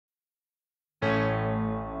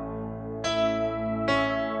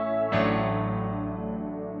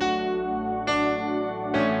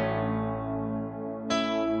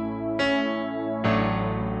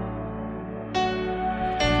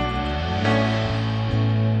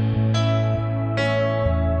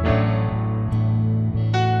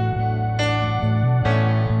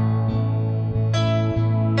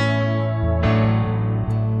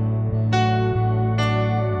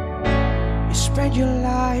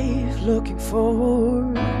life looking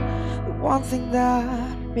for the one thing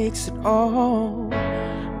that makes it all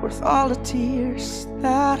worth all the tears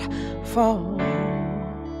that fall.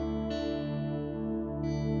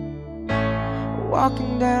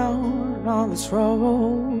 Walking down on this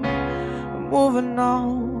road, moving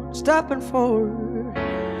on, stepping forward,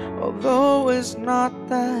 although it's not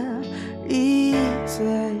that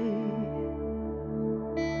easy.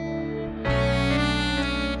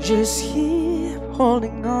 Just keep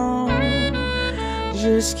holding on,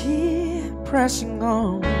 just keep pressing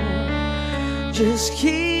on, just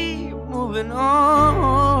keep moving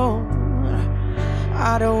on.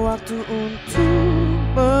 Ada waktu untuk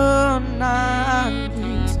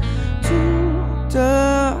menangis, untuk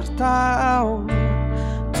tertawa,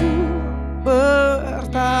 untuk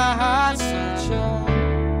bertahan saja.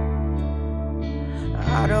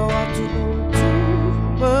 Ada waktu untuk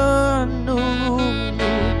menunggu,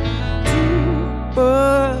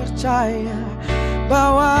 percaya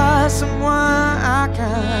bahwa semua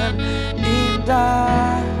akan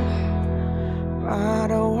indah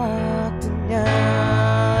pada waktunya.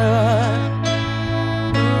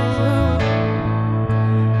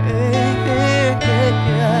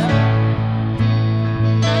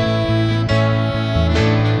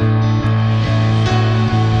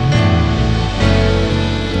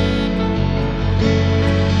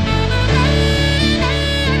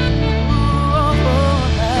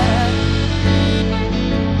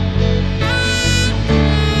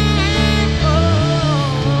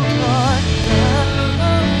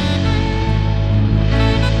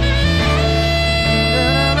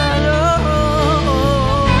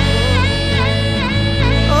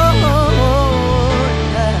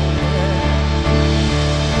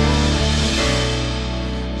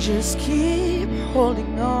 Just keep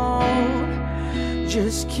holding on,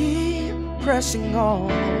 just keep pressing on,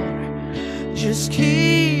 just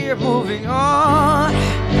keep moving on.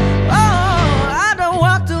 Oh, ada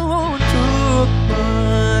waktu untuk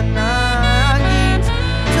menangis,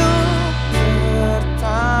 untuk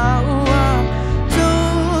tertawa,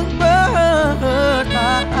 untuk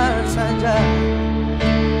bertahan saja.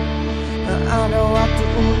 Ada waktu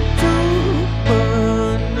untuk